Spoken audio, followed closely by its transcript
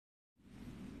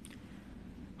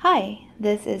Hi,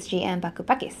 this is JM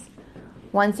Bakupakis.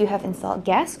 Once you have installed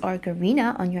GAS or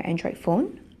Garena on your Android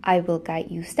phone, I will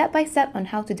guide you step by step on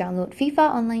how to download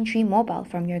FIFA Online 3 Mobile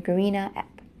from your Garena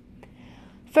app.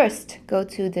 First, go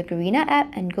to the Garena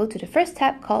app and go to the first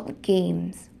tab called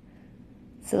Games.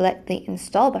 Select the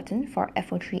Install button for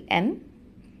FO3M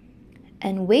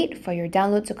and wait for your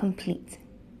download to complete.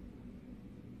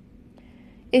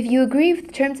 If you agree with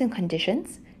the terms and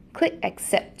conditions, click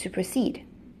Accept to proceed.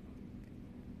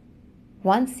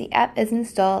 Once the app is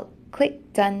installed,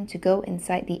 click Done to go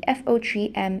inside the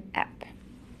FO3M app.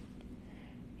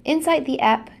 Inside the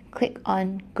app, click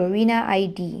on Garena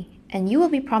ID and you will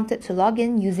be prompted to log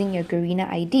in using your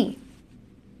Garena ID.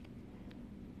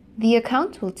 The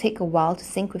account will take a while to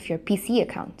sync with your PC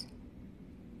account.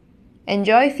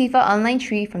 Enjoy FIFA Online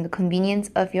 3 from the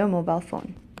convenience of your mobile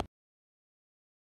phone.